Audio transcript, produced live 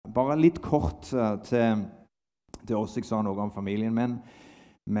Bare litt kort til oss. Jeg sa noe om familien min.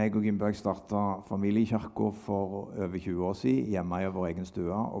 Meg og Gunnberg startet familiekirken for over 20 år siden, hjemme i vår egen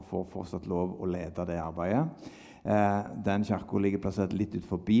stue, og får fortsatt lov å lede det arbeidet. Den kirken ligger plassert litt ut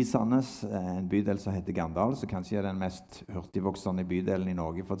forbi Sandnes, en bydel som heter Gandal, så kanskje er den mest hurtigvoksende bydelen i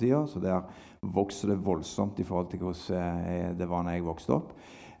Norge for tiden, så der vokser det voldsomt i forhold til hvordan det var når jeg vokste opp.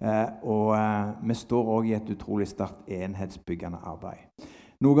 Vi står også i et utrolig sterkt enhetsbyggende arbeid.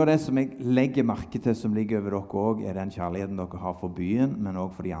 Noe av det som jeg legger merke til som ligger over dere også, er den kjærligheten dere har for byen, men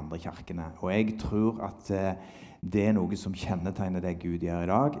også for de andre kirkene. Og jeg tror at det er noe som kjennetegner det Gud gjør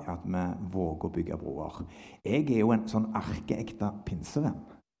i dag, at vi våger å bygge broer. Jeg er jo en sånn erkeekte pinsevenn,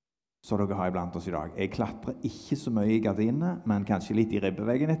 som dere har iblant oss i dag. Jeg klatrer ikke så mye i gardinene, men kanskje litt i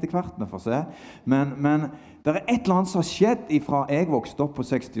ribbeveggen etter hvert, vi får se. Men det er et eller annet som har skjedd fra jeg vokste opp på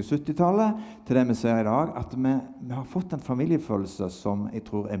 60- og 70-tallet til det vi ser i dag, at vi har fått en familiefølelse som jeg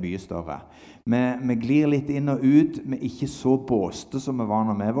tror er mye større. Vi glir litt inn og ut, vi er ikke så båste som vi var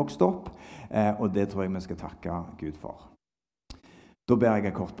når vi vokste opp, og det tror jeg vi skal takke Gud for. Da ber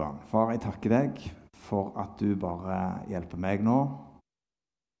jeg en kort bønn. Far, jeg takker deg for at du bare hjelper meg nå,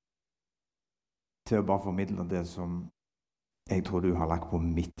 til å bare formidle det som jeg tror du har lagt på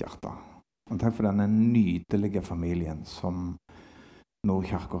mitt hjerte. Og takk for denne nydelige familien som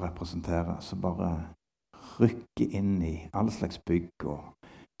Nordkirken representerer, som bare rykker inn i alle slags bygg og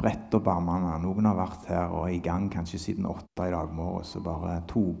brett og barmene. Noen har vært her og i gang kanskje siden 8 i dag morgen, så bare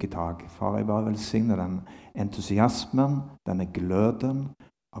tog i tag. Far, jeg bare velsigner den entusiasmen, denne gløden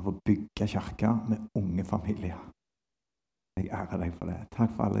av å bygge kirker med unge familier. Jeg ærer deg for det.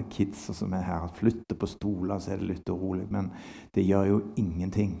 Takk for alle kidser som er her. Flytter på stoler, så er det litt urolig, men det gjør jo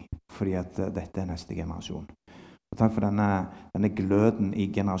ingenting, fordi at dette er neste generasjon. Og takk for denne gløden i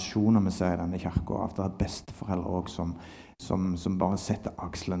generasjoner vi ser i denne kirken, og at det er besteforeldre også som bare setter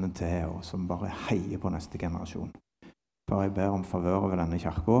akslene til, og som bare heier på neste generasjon. For jeg ber om favør over denne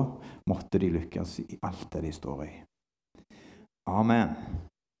kirken, måtte de lykkes i alt det de står i. Amen.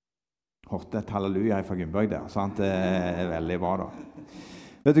 Hørte et halleluja fra Gunnberg der, sant? Det er veldig bra da.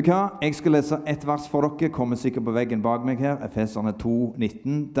 Vet du hva? Jeg skal lese et vers for dere, kommer sikkert på veggen bak meg her, Efeserne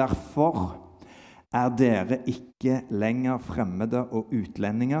 2:19. Derfor er dere ikke lenger fremmede og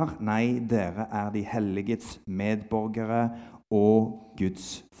utlendinger, nei, dere er de helliges medborgere og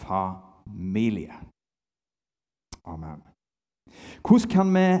Guds familie. Amen. Hvordan kan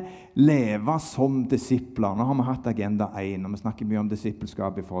vi leve som disipler? Nå har vi hatt agenda 1, og vi snakker mye om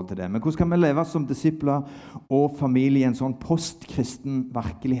disippelskap i forhold til det. Men hvordan kan vi leve som disipler og familie i en sånn postkristen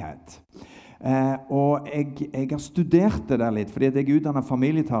virkelighet? Og jeg har studert det der litt, fordi jeg er utdannet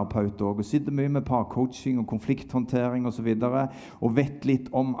familieterapeut og sitter mye med parcoaching og konflikthåndtering og så videre, og vet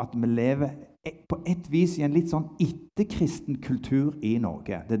litt om at vi lever på et vis i en litt sånn etterkristen kultur i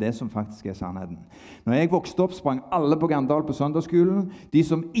Norge. Det er det som faktisk er sannheten. Når jeg vokste opp, sprang alle på Gandal på søndagsskolen. De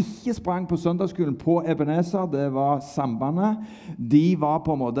som ikke sprang på søndagsskolen på Ebenezer, det var sambandet, de var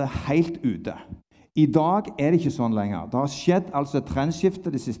på en måte helt ute. I dag er det ikke sånn lenger. Det har skjedd altså et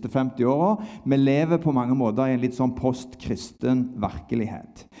trendskifte de siste 50 årene. Vi lever på mange måter i en litt sånn postkristen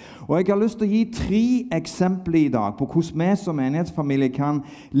virkelighet. Og jeg har lyst til å gi 3 eksempler i dag på hvordan vi som menighetsfamilie kan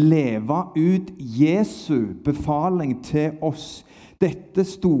leve ut Jesu befaling til oss. Dette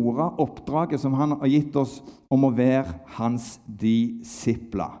store oppdraget som han har gitt oss om å være hans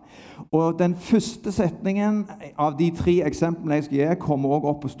disipler. Og den første setningen av de 3 eksemplene jeg skal gi kommer også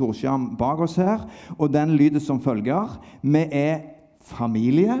opp på storskjerm bak oss her, og den lyder som følger: Vi er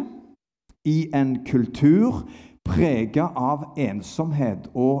familie i en kultur preget av ensomhet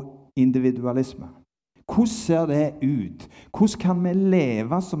og individualisme. Hvordan ser det ut? Hvordan kan vi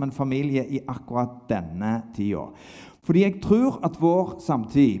leve som en familie i akkurat denne tiden? Fordi jeg tror at vår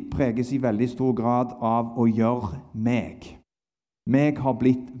samtid preges i veldig stor grad av å gjøre meg. Meg har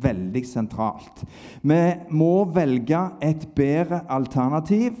blitt veldig sentralt. Vi må velge et bedre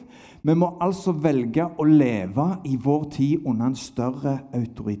alternativ. Vi må altså velge å leve i vår tid under en større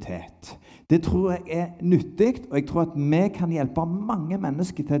autoritet. Det tror jeg er nyttig, og jeg tror at vi kan hjelpe mange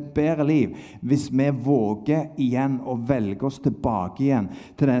mennesker til et bedre liv hvis vi våger igjen å velge oss tilbake igjen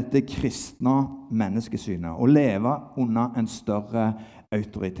til dette kristne menneskesynet og leve under en større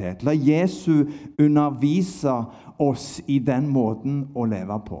autoritet. La Jesus undervise oss i den måten å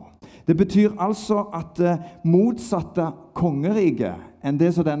leve på. Det betyr altså at motsatte kongerike enn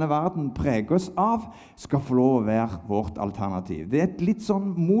det som denne verden preges av, skal få lov å være vårt alternativ. Det er et litt sånn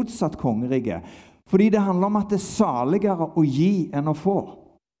motsatt kongerike, fordi det handler om at det er saligere å gi enn å få.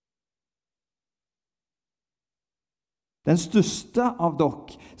 Den største av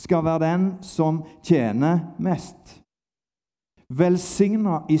dere skal være den som tjener mest.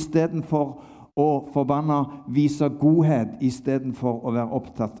 Velsignet i stedet for å forbanne, vise godhet i stedet for å være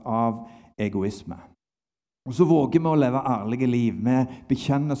opptatt av egoisme. Og så våger vi å leve ærlige liv. Vi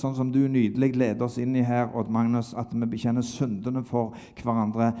bekjenner sånn som du nydelig leder oss inn i her, Odd Magnus, at vi bekjenner syndene for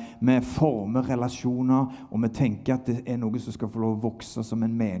hverandre. Vi former relasjoner, og vi tenker at det noe som skal få lov å vokse som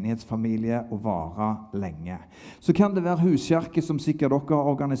en menighetsfamilie og vare lenge. Så kan det være huskirke som sikkert dere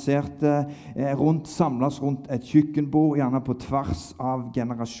har organisert samles rundt et kjøkkenbord, gjerne på tvers av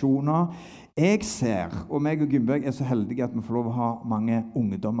generasjoner. Jeg ser, og meg og Gunnberg så heldige at vi får lov å ha mange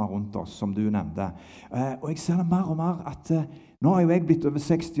ungdommer rundt oss, som du nevnte. Og jeg ser det mer og mer at nå har jo jeg blitt over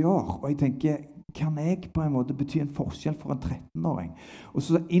 60 år, og jeg tenker, kan jeg på en måte bety en forskjell for en 13-åring? Og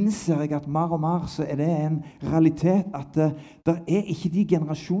så innser jeg at mer og mer så det en realitet at det ikke de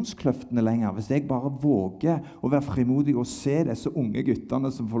generasjonskløftene lenger, hvis jeg bare våger å være frimodig og se disse unge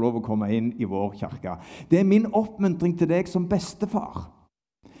guttene som får lov å komme inn i vår kirke. Det min oppmuntring til deg som bestefar.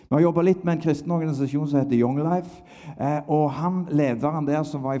 Vi har jobbet litt med en kristen organisasjon som heter Young Life, og lederen der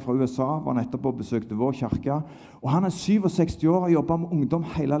som var fra USA, var nettopp og besøkte vår kirke, og han 67 år og har jobbet med ungdom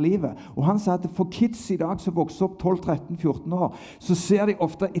hele livet. Og han sa at for kids i dag som vokser opp 12, 13, 14 år, så ser de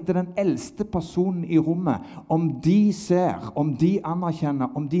ofte etter den eldste personen i rommet, om de ser, om de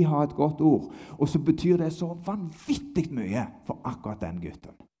anerkjenner, om de har et godt ord. Og så betyr det så vanvittig mye for akkurat den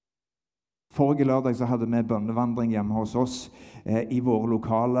gutten. Forrige lørdag så hadde vi bønnevandring hjemme hos oss i våre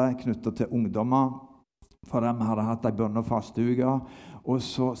lokale knyttet til ungdommer, for dem hadde hatt en bønne- og fasteuke. Og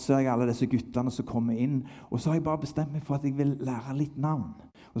så ser jeg alle disse guttene som kommer inn, og så har jeg bare bestemt meg for at jeg vil lære litt navn.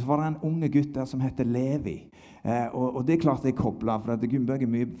 Og så var det en unge gutt der som heter Levi. Og det klarte jeg koblet, for at Gunnberg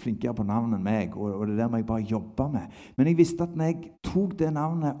mye flinkere på navnet enn meg, og det der må jeg bare jobbe med. Men jeg visste at når jeg tok det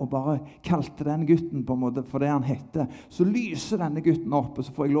navnet og bare kalte den gutten på en måte for det han hette, så lyser denne gutten opp, og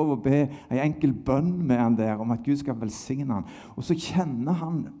så får jeg lov å be en enkel bønn med han der, om at Gud skal velsigne han. Og så kjenner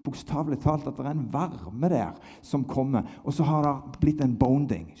han bokstavelig talt at det en varme der som kommer, og så har det blitt en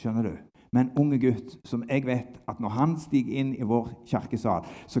bonding, skjønner du? Med en unge gutt som jeg vet at når han stiger inn i vår kirkesal,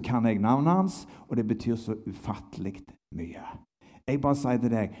 så kan jeg navnet hans, og det betyr så ufattelig mye. Jeg bare sier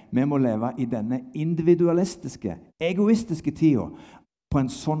til deg, vi må leve i denne individualistiske, egoistiske tiden på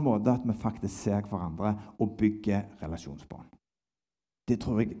en sånn måte at vi faktisk ser hverandre og bygger relasjonsbånd. Det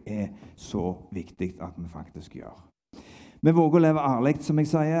tror jeg så viktig at vi faktisk gjør. Vi våger å leve ærlig, som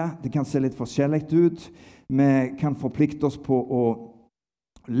jeg sier. Det kan se litt forskjellig ut. Vi kan forplikte oss på å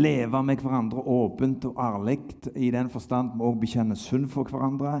leve med hverandre åpent og ærlig, i den forstand vi også bekjenner synd for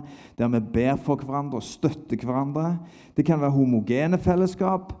hverandre, der vi ber for hverandre og støtter hverandre. Det kan være homogene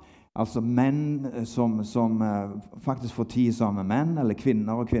fellesskap, altså menn som faktisk får tid sammen med menn, eller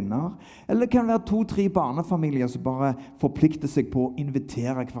kvinner og kvinner. Eller det kan være 2-3 barnefamilier som bare forplikter seg på å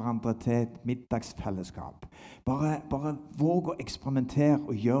invitere hverandre til et middagsfellesskap. Bare våg å eksperimentere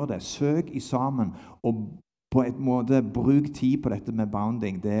og gjøre det. Søk i sammen og på en måte bruk tid på dette med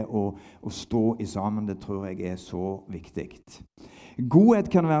bounding, det å stå i sammen, det tror jeg så viktig. Godhet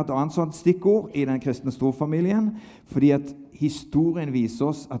kan være et annet sånt stikkord i den kristne storfamilien, fordi at historien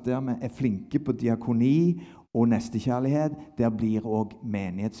viser oss at der vi flinke på diakoni og nestekjærlighet, der blir også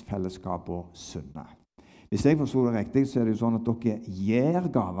menighetsfellesskap og sunne. Hvis jeg forstår det riktig, så det jo sånn at dere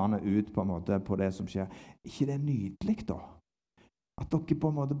gir gavene ut på en måte på det som skjer. Ikke det nydelig da? At dere på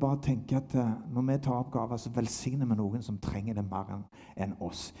en måte bare tenker at når vi tar oppgaver, så velsigner vi noen som trenger det mer enn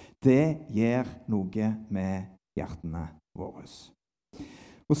oss. Det gjør noe med hjertene våre.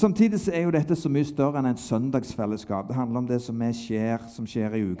 Og samtidig så jo dette så mye større enn en søndagsfellesskap. Det handler om det som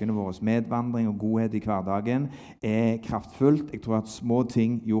skjer i ukene våre. Medvandring og godhet i hverdagen kraftfullt. Jeg tror at små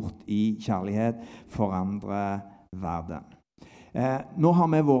ting gjort i kjærlighet forandrer verden. Nå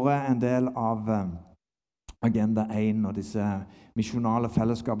har vi vært en del av Agenda 1 og disse misjonale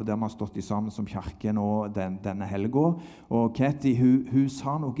fellesskapet der vi har stått i sammen som kirken og denne helgen. Og Katie, hun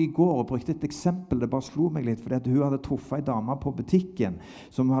sa noe i går og brukte et eksempel, det bare slo meg litt, fordi at hun hadde truffet en dame på butikken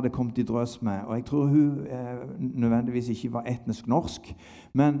som hun hadde kommet i drøs med. Og jeg tror hun nødvendigvis ikke var etnisk norsk,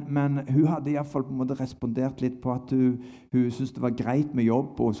 men hun hadde i hvert fall på en måte respondert litt på at hun syntes det var greit med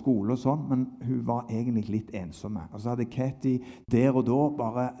jobb og skole og sånn, men hun var egentlig litt ensomme. Og så hadde Katie der og da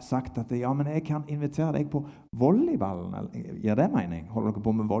bare sagt at ja, men jeg kan invitere deg på volleyballen. Gir det mening? Holder dere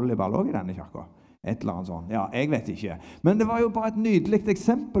på med volleyball også i denne kirka? Et eller annet sånt. Ja, jeg vet ikke. Men det var jo bare et nydelig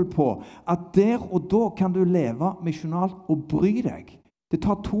eksempel på at der og da kan du leve misjonalt og bry deg. Det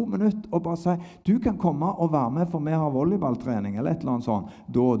tar 2 minutter å bare si, du kan komme og være med for vi har volleyballtrening eller et eller annet sånt,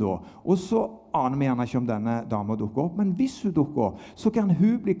 da og da. Og så aner vi gjerne ikke om denne dama dukker opp, men hvis hun dukker opp, så kan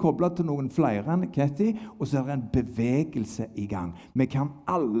hun bli koblet til noen flere enn Katie, og så det en bevegelse i gang. Vi kan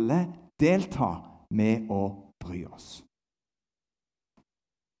alle delta med å bry oss.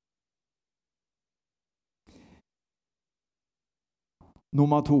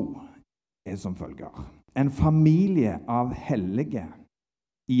 Nummer 2 som følger. En familie av hellige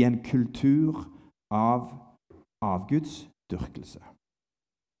i en kultur av avgudsdyrkelse.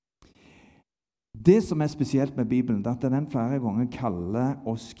 Det som spesielt med Bibelen, er at den flere ganger kaller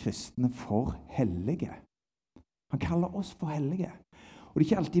oss kristne for hellige. Han kaller oss for hellige. Og det er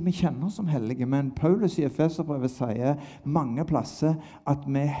ikke alltid vi kjenner oss som hellige, men Paulus i Efeserbrevet sier mange plasser at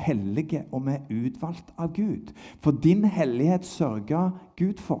vi hellige og vi utvalgt av Gud. For din hellighet sørger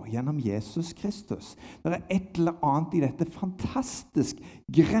Gud for gjennom Jesus Kristus. Det et eller annet i dette fantastisk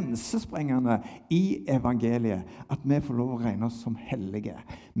grensesprengende i evangeliet, at vi får lov å regne oss som hellige.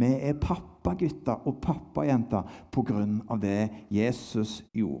 Vi pappagutter og pappajenter på grunn av det Jesus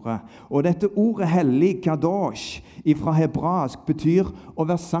gjorde. Og dette ordet hellig, kadosh, fra hebraisk betyr å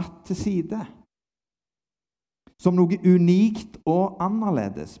være satt til side. Som noe unikt og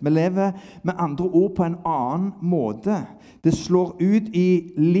annerledes. Vi lever med andre ord på en annen måte. Det slår ut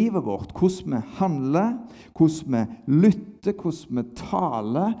i livet vårt, hvordan vi handler, hvordan vi lytter, hvordan vi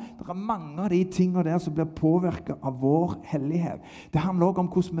taler. Det mange av de tingene der som blir påvirket av vår hellighet. Det handler også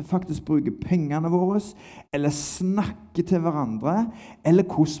om hvordan vi faktisk bruker pengene våre, eller snakker til hverandre, eller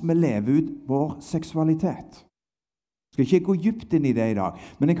hvordan vi lever ut vår seksualitet. Jeg skal ikke gå dypt inn i det i dag,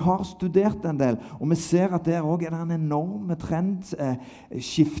 men jeg har studert en del, og vi ser at der også en enorme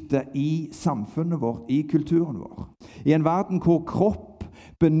trendskifte i samfunnet vårt, i kulturen vår. I en verden hvor kropp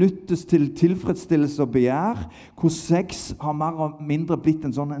benyttes til tilfredsstillelse og begjær, hvor sex har mer og mindre blitt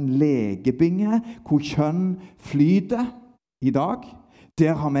en legebinge, hvor kjønn flyter i dag,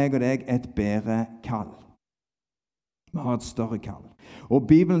 der har meg og deg et bedre kall. Vi har et større kall. Og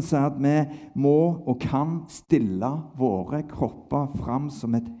Bibelen sier at vi må og kan stille våre kropper fram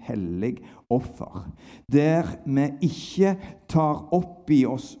som et hellig offer, der vi ikke tar opp i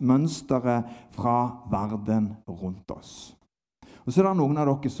oss mønstere fra verden rundt oss. Og så det noen av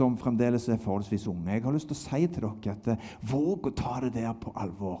dere som fremdeles forholdsvis unge. Jeg har lyst til å si til dere at våg å ta det der på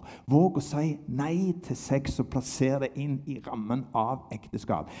alvor. Våg å si nei til sex og plassere det inn i rammen av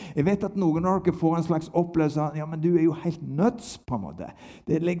ekteskap. Jeg vet at noen av dere får en slags opplevelse av, ja, men du jo helt nøds på en måte.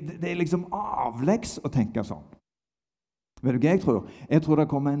 Det liksom avleggs å tenke sånn. Vet du hva jeg tror? Jeg tror det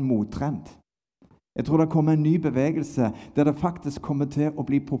kommer en mottrend. Jeg tror det kommer en ny bevegelse der det faktisk kommer til å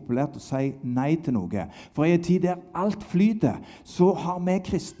bli populært å si nei til noe. For i en tid der alt flyter, så har vi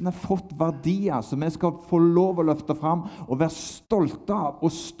kristne fått verdier som vi skal få lov å løfte fram og være stolte av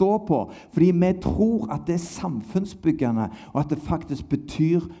og stå på. Fordi vi tror at det samfunnsbyggende og at det faktisk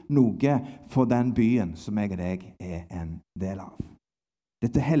betyr noe for den byen som jeg og deg en del av.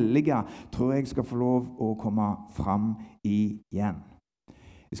 Dette hellige tror jeg skal få lov å komme fram igjen.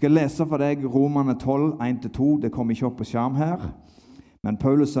 Jeg skal lese for deg Romerne 12, 1-2. Det kommer ikke opp på skjerm her. Men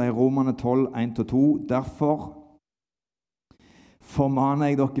Paulus sier Romerne 12, 1-2. Derfor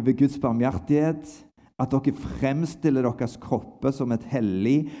formaner jeg dere ved Guds barmhjertighet at dere fremstiller deres kropper som et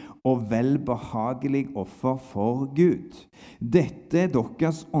hellig og velbehagelig offer for Gud. Dette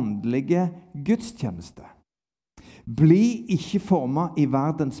deres åndelige gudstjeneste. Bli ikke formet i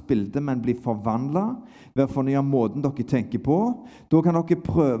verdensbildet, men bli forvandlet ved å fornye måten dere tenker på. Da kan dere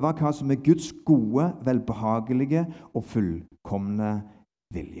prøve hva som Guds gode, velbehagelige og fullkomne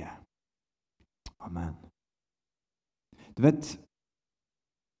vilje. Amen. Du vet,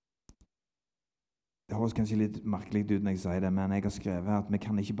 det høres kanskje litt merkelig ut når jeg sier det, men jeg har skrevet at vi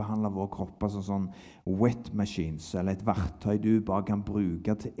kan ikke behandle våre kropper som sånn wet machines, eller et verktøy du bare kan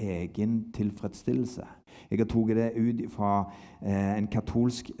bruke til egen tilfredsstillelse. Jeg har tatt det ut fra en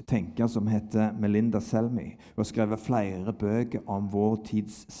katolsk tenker som heter Melinda Selmy. Hun har skrevet flere bøker om vår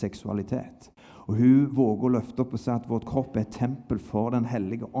tids seksualitet. Og hun våger å løfte opp og si at vårt kropp et tempel for den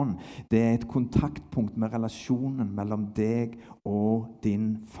hellige ånd. Det et kontaktpunkt med relasjonen mellom deg og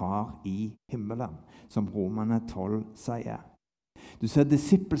din far i himmelen, som Romerne 12 sier. Du ser,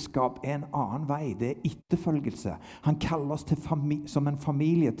 disippelskap en annen vei. Det etterfølgelse. Han kaller oss som en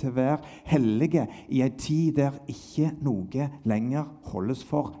familie til å være hellige i en tid der ikke noe lenger holdes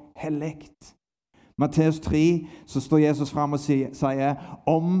for helligt. Matteus 3, så står Jesus frem og sier,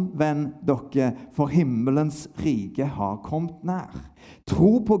 omvend dere, for himmelens rike har kommet nær.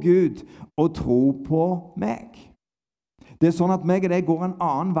 Tro på Gud og tro på meg. Det sånn at meg og deg går en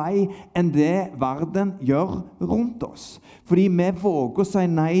annen vei enn det verden gjør rundt oss. Fordi vi våger å si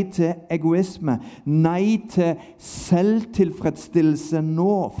nei til egoisme, nei til selvtilfredsstillelse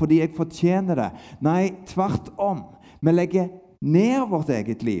nå, fordi jeg fortjener det. Nei, tvert om. Vi legger ned vårt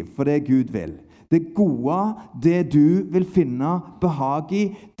eget liv for det Gud vil. Det gode, det du vil finne behag i,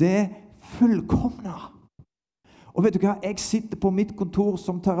 det fullkomne. Og vet du hva? Jeg sitter på mitt kontor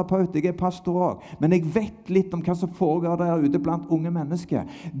som terapeut, jeg pastor også, men jeg vet litt om hva som foregår der ute blant unge mennesker,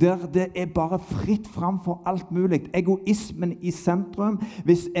 der det bare fritt frem for alt mulig. Egoismen i sentrum.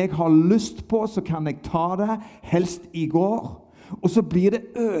 Hvis jeg har lyst på, så kan jeg ta det, helst i går. Og så blir det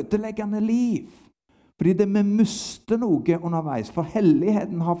ødeleggende liv. Fordi vi mister noe underveis, for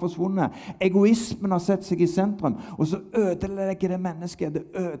helligheten har forsvunnet. Egoismen har sett seg i sentrum, og så ødelegger det mennesket, det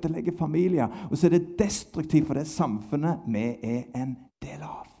ødelegger familier, og så det destruktivt for det samfunnet vi en del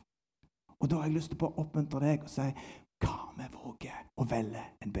av. Og da har jeg lyst til å oppmuntre deg og si, hva vi våger å velge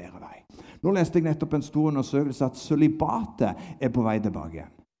en bedre vei. Nå leste jeg nettopp en stor undersøkelse at sølibatet på vei tilbake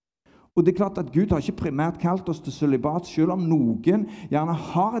igjen. Og det klart at Gud har ikke primært kalt oss til sølibat, selv om noen gjerne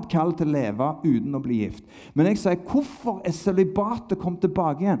har et kall til å leve uten å bli gift. Men jeg sier, hvorfor sølibatet kommet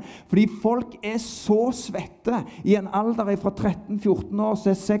tilbake igjen? Fordi folk så svette. I en alder fra 13-14 år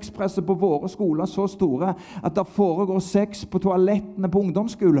så sexpresset på våre skoler så store at det foregår sex på toalettene på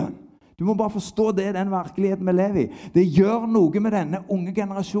ungdomsskolen. Du må bare forstå det, den virkeligheten vi lever i. Det gjør noe med denne unge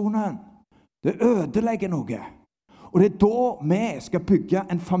generasjonen. Det ødelegger noe. Og det da vi skal bygge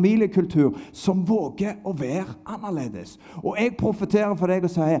en familiekultur som våger å være annerledes. Og jeg profeterer for deg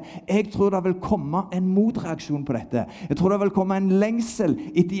og sier, jeg tror det vil komme en motreaksjon på dette. Jeg tror det vil komme en lengsel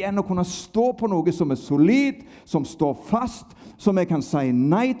etter igjen å kunne stå på noe som solid, som står fast, som jeg kan si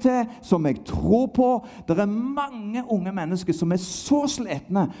nei til, som jeg tror på. Det mange unge mennesker som så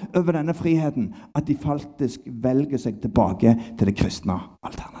sletne over denne friheten, at de faktisk velger seg tilbake til det kristne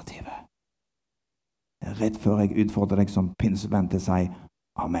alternativet. Rett før jeg utfordrer deg som pinsevenn til å si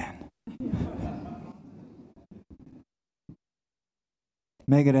Amen.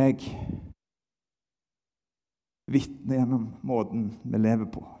 Meg og deg vitner gjennom måten vi lever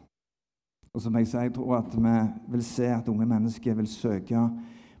på. Og som jeg sier, jeg tror at vi vil se at unge mennesker vil søke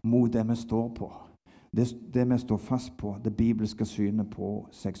mot det vi står på. Det vi står fast på, det bibelske synet på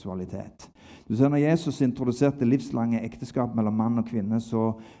seksualitet. Du ser, når Jesus introduserte livslange ekteskap mellom mann og kvinne, så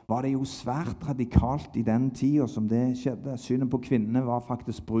var det jo svært radikalt i den tiden som det skjedde. Synet på kvinne var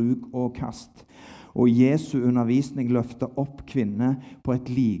faktisk bruk og kast. Og Jesu undervisning løftet opp kvinne på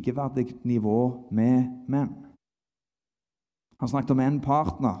et likeverdig nivå med menn. Han snakket om en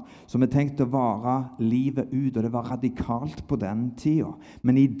partner som tenkt å vare livet ut, og det var radikalt på den tiden.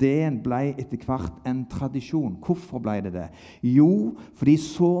 Men ideen ble etter hvert en tradisjon. Hvorfor ble det det? Jo, fordi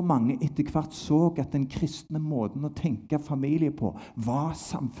så mange etter hvert så at den kristne måten å tenke familie på var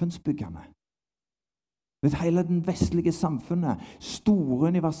samfunnsbyggende. Vet, hele den vestlige samfunnet,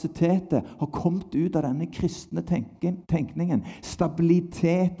 store universiteter, har kommet ut av denne kristne tenkningen.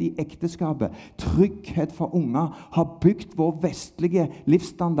 Stabilitet i ekteskapet, trygghet for unger, har bygd vår vestlige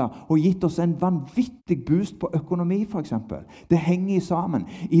livsstandard og gitt oss en vanvittig boost på økonomi, for eksempel. Det henger sammen.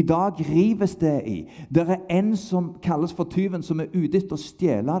 I dag rives det i. Det en som kalles for tyven, som ute etter å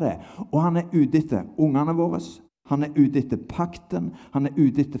stjele det, og han ute etter ungene våre. Han ute etter pakten, han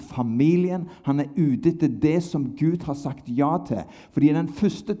ute etter familien, han ute etter det som Gud har sagt ja til. Fordi den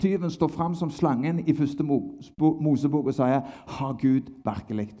første tyven står frem som slangen i første Mosebok og sier, har Gud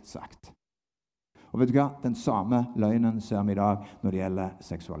virkelig sagt? Og vet du hva? Den samme løgnen ser vi i dag når det gjelder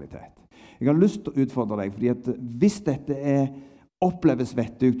seksualitet. Jeg har lyst til å utfordre deg, fordi at hvis dette oppleves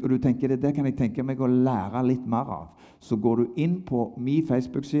vettig, og du tenker det kan jeg tenke meg å lære litt mer av, så går du inn på min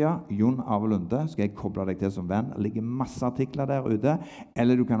Facebook-side, Arve Lunde, skal jeg koble deg til som venn. Det ligger masse artikler der ute,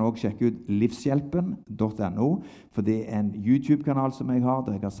 eller du kan også sjekke ut livshjelpen.no, for det en YouTube-kanal som jeg har,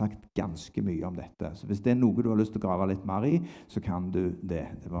 der jeg har sagt ganske mye om dette. Så hvis det noe du har lyst til å grave litt mer i, så kan du det.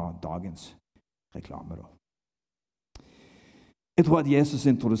 Det var dagens reklame da. Jeg tror at Jesus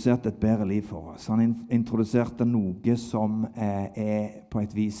introduserte et bedre liv for oss. Han introduserte noe som på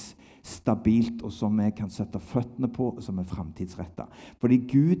et vis stabilt, og som vi kan sette føttene på, og som fremtidsrettet. Fordi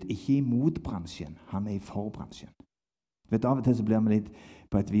Gud ikke imot bransjen, han i for bransjen. Vet, av og til så blir vi litt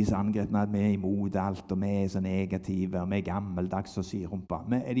på et vis angrepet at vi imot alt, og vi så negative, og vi gammeldags og sirumpa.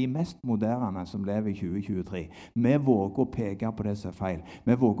 Vi de mest moderne som lever i 2023. Vi våger å peke på det som feil.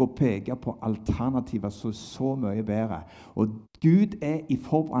 Vi våger å peke på alternativer som så mye bedre. Og Gud i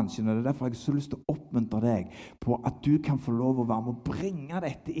forbransjen, og det derfor jeg så lyst til å oppmuntre deg på at du kan få lov å være med å bringe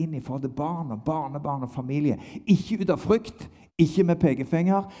dette inn i forhold til barn og barnebarn og familie. Ikke ut av frykt, ikke med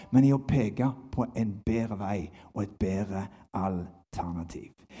pekefinger, men i å peke på en bedre vei og et bedre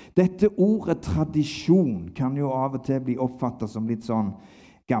alternativ. Dette ordet tradisjon kan jo av og til bli oppfattet som litt sånn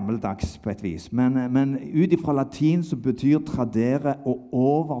gammeldags på et vis. Men ut ifra latin så betyr tradere å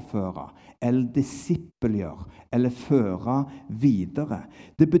overføre, eller disippelgjøre, eller føre videre.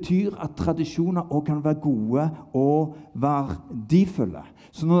 Det betyr at tradisjoner også kan være gode og verdifulle.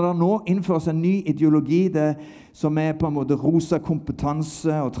 Så når det nå innføres en ny ideologi, som på en måte rosa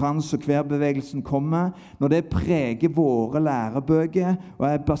kompetanse og trans- og kværbevegelsen kommer, når det preger våre lærebøker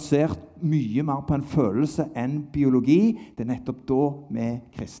og basert mye mer på en følelse enn biologi, det nettopp da vi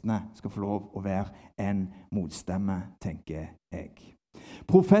kristne skal få lov å være en motstemme, tenker jeg.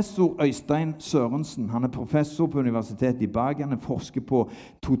 Professor Øystein Sørensen, han professor på Universitetet i Bergen, han forsker på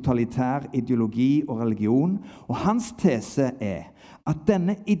totalitær ideologi og religion, og hans tese at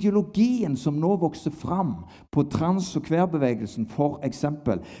denne ideologien som nå vokser fram på trans- og kværbevegelsen for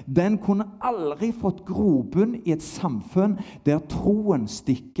eksempel, den kunne aldri fått grobunn i et samfunn der troen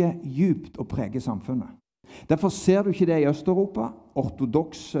stikker djupt og preger samfunnet. Derfor ser du ikke det i Øst-Europa,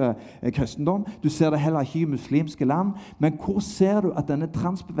 ortodoks kristendom. Du ser det heller ikke i muslimske land. Men hvor ser du at denne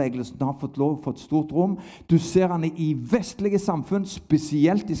transbevegelsen har fått stort rom? Du ser den i vestlige samfunn,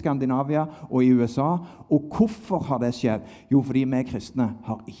 spesielt i Skandinavia og i USA. Og hvorfor har det skjedd? Jo, fordi vi kristne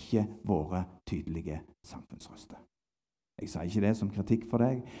har ikke vært tydelige samfunnsrøster. Jeg sier ikke det som kritikk for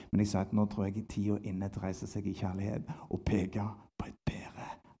deg, men jeg sier at nå tror jeg tiden inne til å reise seg i kjærlighet og peke på et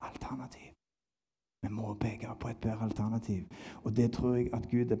bedre alternativ. Vi må peke på et bedre alternativ. Og det tror jeg at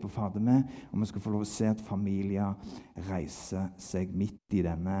Gud på ferde med, og vi skal få lov å se at familier reiser seg midt i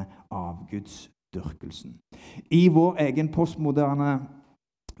denne avgudsdyrkelsen. I vår egen postmoderne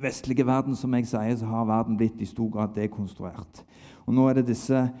vestlige verden, som jeg sier, så har verden blitt i stor grad dekonstruert. Og nå det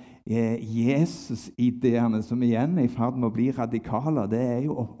disse Jesus-ideene som igjen i ferd med å bli radikale. Det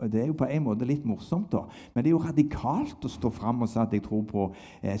jo på en måte litt morsomt da. Men det jo radikalt å stå frem og si at jeg tror på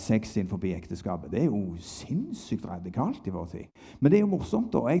sex innenfor ekteskapet. Det jo sinnssykt radikalt i vår tid. Men det jo morsomt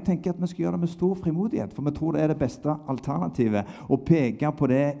da. Og jeg tenker at vi skal gjøre det med stor frimodighet, for vi tror det det beste alternativet å peke på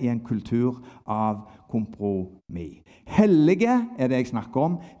det i en kultur av kompromiss. Hellige det jeg snakker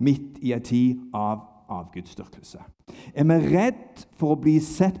om, midt i en tid av avgudsdyrkelse. Vi redd for å bli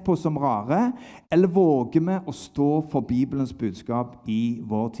sett på som rare, eller våger vi å stå for Bibelens budskap i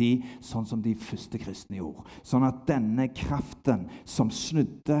vår tid, sånn som de første kristne gjorde? Sånn at denne kraften som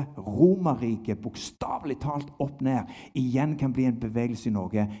snudde Romerriket bokstavelig talt opp ned, igjen kan bli en bevegelse i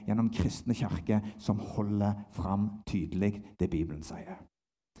Norge gjennom kristne kirker som holder fram tydelig det Bibelen sier.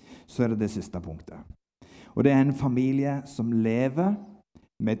 Så det siste punktet. Og det en familie som lever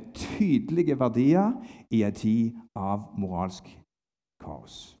med tydelige verdier i en tid av moralsk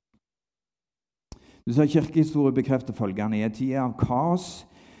kaos. Du ser kirkehistorie bekrefter følgende. I en tid av kaos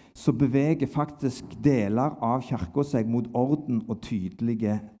så beveger faktisk deler av kirken seg mot orden og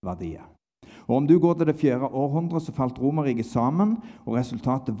tydelige verdier. Og om du går til det 4. århundre, så falt Romerriket sammen, og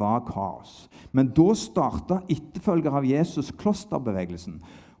resultatet var kaos. Men da startet etterfølger av Jesus klosterbevegelsen.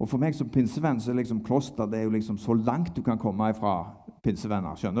 Og for meg som pinsevenn så liksom kloster, det jo liksom så langt du kan komme ifra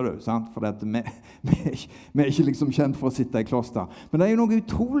pinsevenner, skjønner du, sant? For vi ikke liksom kjent for å sitte i kloster. Men det jo noe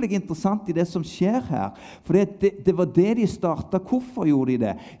utrolig interessant i det som skjer her. For det var det de startet. Hvorfor gjorde de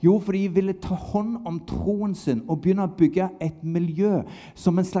det? Jo, fordi de ville ta hånd om troen sin og begynne å bygge et miljø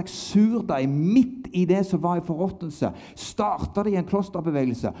som en slags surdeig midt i det som var i forråtnelse. Startet de en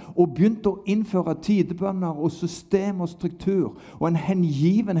klosterbevegelse og begynte å innføre tidebønner og system og struktur og en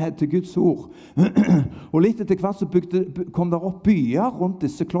hengivenhet til Guds ord. Og litt etter hvert så kom der opp byer rundt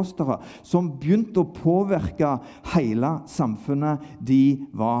disse klostere som begynte å påvirke hele samfunnet de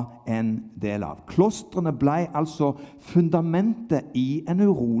var en del av. Klostrene ble altså fundamentet i en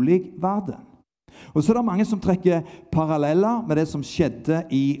urolig verden. Og så det mange som trekker paralleller med det som skjedde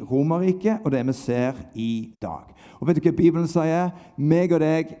i Romerriket og det vi ser i dag. Og vet du hva Bibelen sier? Meg og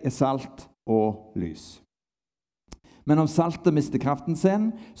deg salt og lys. Men om saltet mister kraften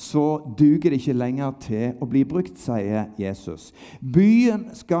sin, så duger det ikke lenger til å bli brukt, sier Jesus.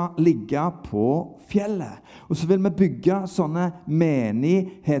 Byen skal ligge på fjellet, og så vil vi bygge sånne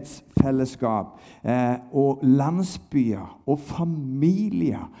menighetsfellesskap og landsbyer og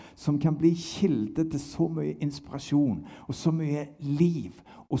familier som kan bli kilde til så mye inspirasjon og så mye liv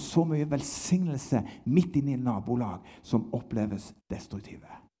og så mye velsignelse midt inne i nabolag som oppleves destruktive.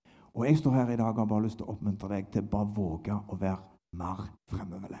 Og jeg står her i dag og har bare lyst til å oppmuntre deg til bare våge å være mer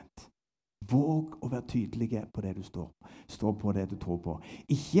fremoverlent. Våg å være tydelige på det du står på det du tror på.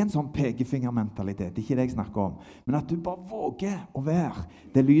 Ikke en sånn pekefingermentalitet, ikke det jeg snakker om, men at du bare våger å være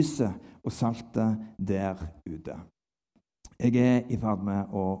det lyset og saltet der ute. Jeg i ferd med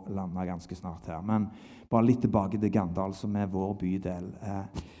å lande ganske snart her, men bare litt tilbake til Gandal, som vår bydel.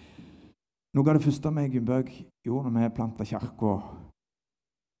 Noe av det første med Gunnbøk gjorde når vi plantet kirken,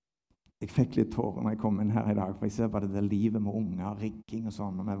 Jeg fikk litt tårer når jeg kom inn her i dag, for jeg ser bare det der livet med unger, rigging og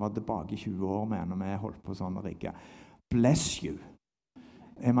sånn, og vi var tilbake i 20 år med når vi holdt på sånn og rigge. Bless you!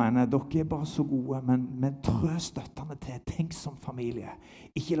 Jeg mener, dere bare så gode, men trø støttende til. Tenk som familie.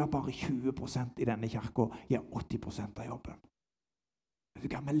 Ikke la bare 20% i denne kirken gjøre 80% av jobben. Vet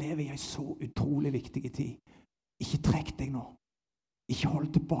du hva, vi lever i en så utrolig viktig tid. Ikke trekk deg nå. Ikke hold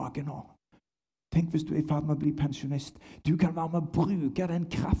tilbake nå. Tenk hvis du i ferd med å bli pensjonist. Du kan være med å bruke den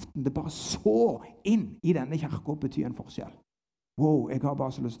kraften. Det bare så inn i denne kirken betyr en forskjell. Wow, jeg har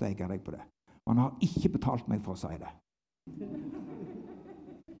bare så lyst til å eie deg på det. Man har ikke betalt meg for å si det.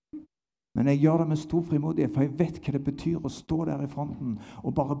 Men jeg gjør det med stor frimodighet, for jeg vet hva det betyr å stå der i fronten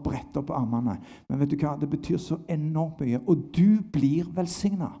og bare brette opp armene. Men vet du hva? Det betyr så enormt mye, og du blir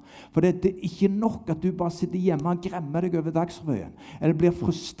velsignet. For det er ikke nok at du bare sitter hjemme og gremmer deg over dagsrevyen, eller blir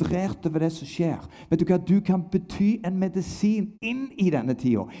frustrert over det som skjer. Vet du hva? Du kan bety en medisin inn i denne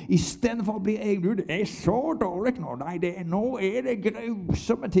tiden. I stedet for å bli det er så dårlig nå. Nei, nå er det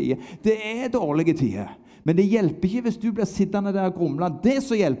grusomme tider. Det er dårlige tider. Men det hjelper ikke hvis du blir sittende der og grumle. Det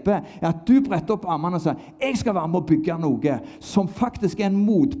som hjelper er at du bretter opp armene og sier, jeg skal være med å bygge noe som faktisk er en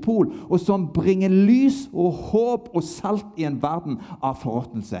motpol, og som bringer lys og håp og salt i en verden av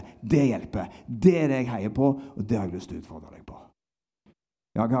forråtnelse. Det hjelper. Det er det jeg heier på, og det har jeg lyst til å utfordre deg på.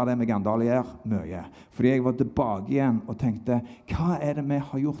 Jeg har det med Gandal gjør mye, fordi jeg var tilbake igjen og tenkte, hva er det vi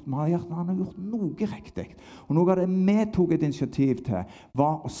har gjort? Vi har gjort noe riktig. Og noe av det vi tok et initiativ til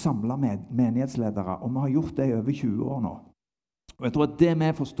var å samle menighetsledere, og vi har gjort det i over 20 år nå. Og jeg tror at det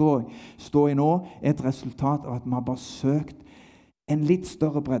vi får stå i nå er et resultat av at vi har bare søkt en litt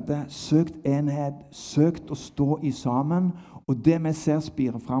større bredde, søkt enhet, søkt å stå i sammen. Og det vi ser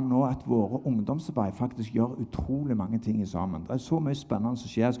spirer frem nå, at våre ungdomsarbeid faktisk gjør utrolig mange ting i sammen. Det er så mye spennende som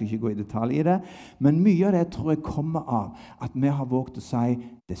skjer, jeg skal ikke gå i detalj i det, men mye av det tror jeg kommer av at vi har våget å si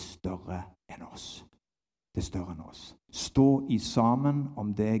det er større enn oss. Det er større enn oss. Stå i sammen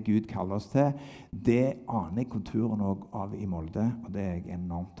om det Gud kaller oss til. Det aner jeg konturen av i Molde, og det er jeg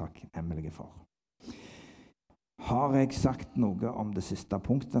enormt takknemlig for. Har jeg sagt noe om det siste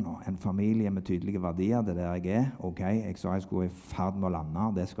punktet nå? En familie med tydelige verdier, det er der jeg er. Ok, jeg sa jeg skulle i ferd med å lande,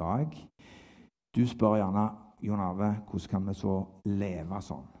 det skal jeg. Du spør gjerne, Jon Arve, hvordan kan vi så leve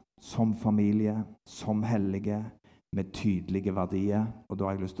sånn? Som familie, som hellige, med tydelige verdier. Og da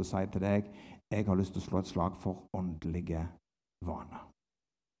har jeg lyst til å si til deg, jeg har lyst til å slå et slag for åndelige vaner.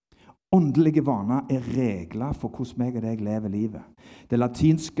 Åndelige vaner er regler for hvordan jeg og deg lever livet. Det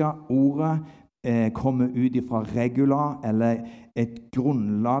latinske ordet kommer ut fra regula, eller et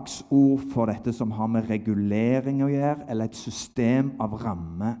grunnlagsord for dette som har med regulering å gjøre, eller et system av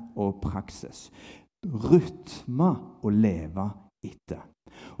ramme og praksis. Rytme å leve etter.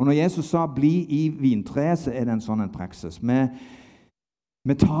 Og når Jesus sa bli i vintreet, så er det en sånn en praksis.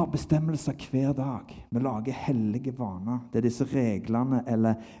 Vi tar bestemmelser hver dag. Vi lager hellige vaner. Det er disse reglene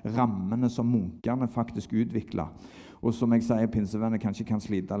eller rammene som munkene faktisk utvikler. Og som jeg sier, pinsevenner kanskje kan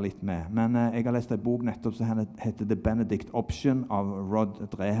slite litt med. Men jeg har lest en bok nettopp som heter The Benedict Option av Rod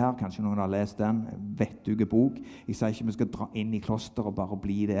Dreher. Kanskje noen har lest den. Vettuge bok. Jeg sier ikke vi skal dra inn i kloster og bare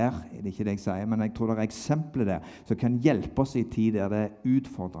bli der. Det er ikke det jeg sier, men jeg tror det er eksempler der som kan hjelpe oss i tid der det er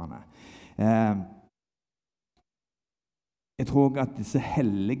utfordrende. Jeg tror at disse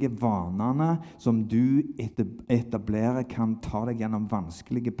hellige vanene som du etablerer kan ta deg gjennom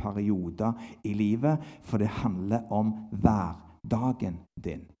vanskelige perioder i livet, for det handler om hverdagen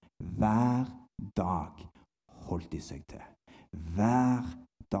din. Hver dag holdt de seg til. Hver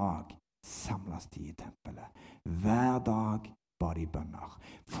dag samles de i tempelet. Hver dag ba de bønner.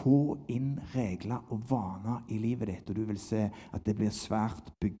 Få inn regler og vaner i livet ditt, og du vil se at det blir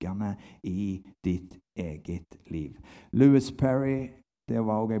svært byggende i ditt eget liv. Louis Perry, det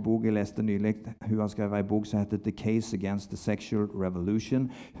var også en bok jeg leste nylig. Hun har skrevet en bok som heter The Case Against the Sexual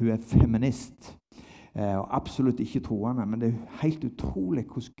Revolution. Hun er feminist. Og absolutt ikke troende, men det er helt utrolig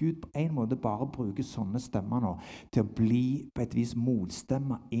hvordan Gud på en måte bare bruker sånne stemmer nå til å bli på et vis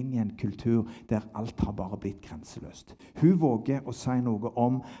motstemmer inn i en kultur der alt har bare blitt grenseløst. Hun våger å si noe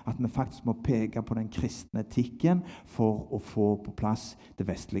om at vi faktisk må peke på den kristne etikken for å få på plass det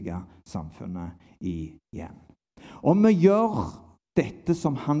vestlige samfunnet igjen. Om vi gjør dette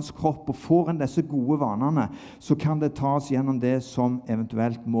som hans kropp og får en disse gode vanene, så kan det tas gjennom det som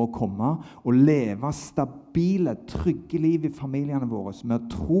eventuelt må komme, og leve stabile, trygge liv i familiene våre med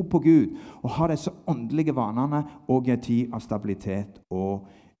å tro på Gud og ha disse åndelige vanene og en tid av stabilitet og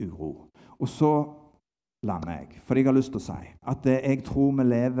uro. Og så lander jeg, for jeg har lyst til å si at jeg tror vi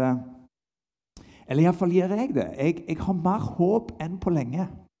lever, eller i hvert fall gjør jeg det. Jeg har mer håp enn på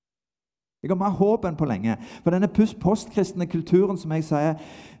lenge. Jeg har mer håp enn på lenge. For denne postkristne kulturen som jeg sier,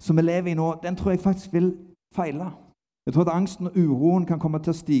 som vi lever i nå, den tror jeg faktisk vil feile. Jeg tror at angsten og uroen kan komme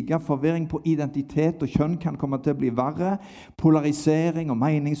til å stige, forvirring på identitet og kjønn kan komme til å bli verre, polarisering og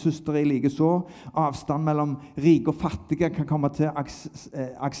meningshysteri likeså, avstand mellom rike og fattige kan komme til å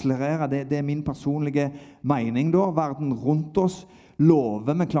akselerere. Det er min personlige mening da. Verden rundt oss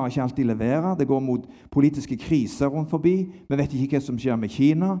lover, men klarer ikke alltid levere. Det går mot politiske kriser rundt forbi. Vi vet ikke hva som skjer med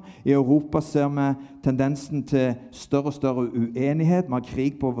Kina. I Europa ser vi tendensen til større og større uenighet. Vi har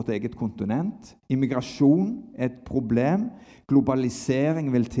krig på vårt eget kontinent. Immigrasjon er et problem.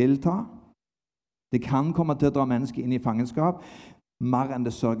 Globalisering vil tilta. Det kan komme til å dra mennesker inn i fangenskap, mer enn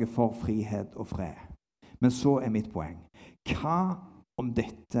det sørger for frihet og fred. Men så er mitt poeng. Hva om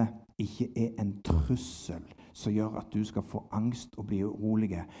dette ikke er en trussel som gjør at du skal få angst og bli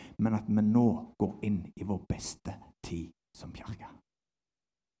urolige, men at vi nå går inn i vår beste tid som kirke?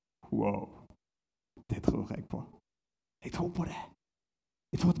 Wow! Det tror jeg på. Jeg tror på det.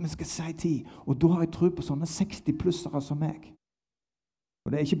 Jeg tror at vi skal si tid, og da har jeg tro på sånne 60-plussere som meg.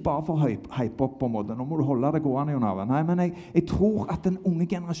 Og det er ikke bare for å hype opp på en måte. Nå må du holde det gående, Jon Arve. Nei, men jeg tror at den unge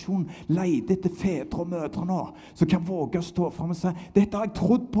generasjonen leter etter fedre og mødre nå, som kan våge å stå frem og si, dette har jeg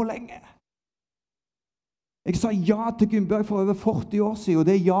trodd på lenge. Jeg sa ja til Gunnberg for over 40 år siden, og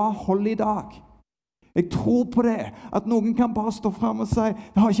det er ja hold i dag. Jeg tror på det, at noen kan bare stå frem og si,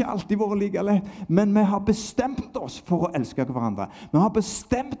 det har ikke alltid vært like lett, men vi har bestemt oss for å elske hverandre. Vi har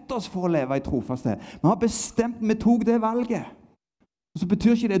bestemt oss for å leve i trofasthet. Vi tok det valget. Og så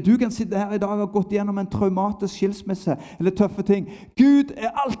betyr ikke det, du kan sitte her i dag og ha gått gjennom en traumatisk skilsmisse, eller tøffe ting. Gud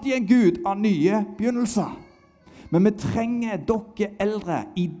er alltid en Gud av nye begynnelser. Men vi trenger dere eldre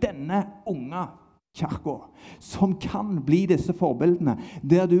i denne unge kirka, som kan bli disse forbildene,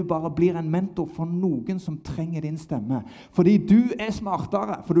 der du bare blir en mentor for noen som trenger din stemme. Fordi du er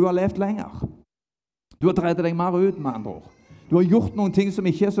smartere, for du har levd lenger. Du har dreid deg mer ut, med andre ord. Du har gjort noen ting som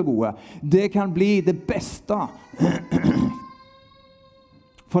ikke er så gode. Det kan bli det beste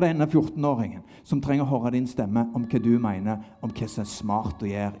for denne 14-åringen som trenger å høre din stemme om hva du mener, om hva som er smart å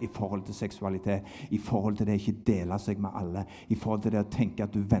gjøre i forhold til seksualitet, i forhold til det å ikke dele seg med alle, i forhold til det å tenke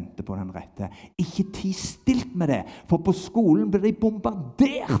at du venter på den rette. Ikke ti stilt med det, for på skolen blir de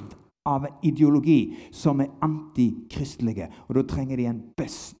bombardert av ideologi som er antikristelige, og da trenger de en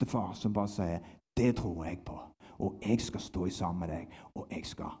bestefar som bare sier, det tror jeg på, og jeg skal stå i sammen med deg, og jeg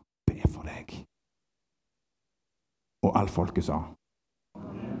skal be for deg. Og alt folket sa,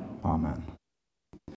 Amen.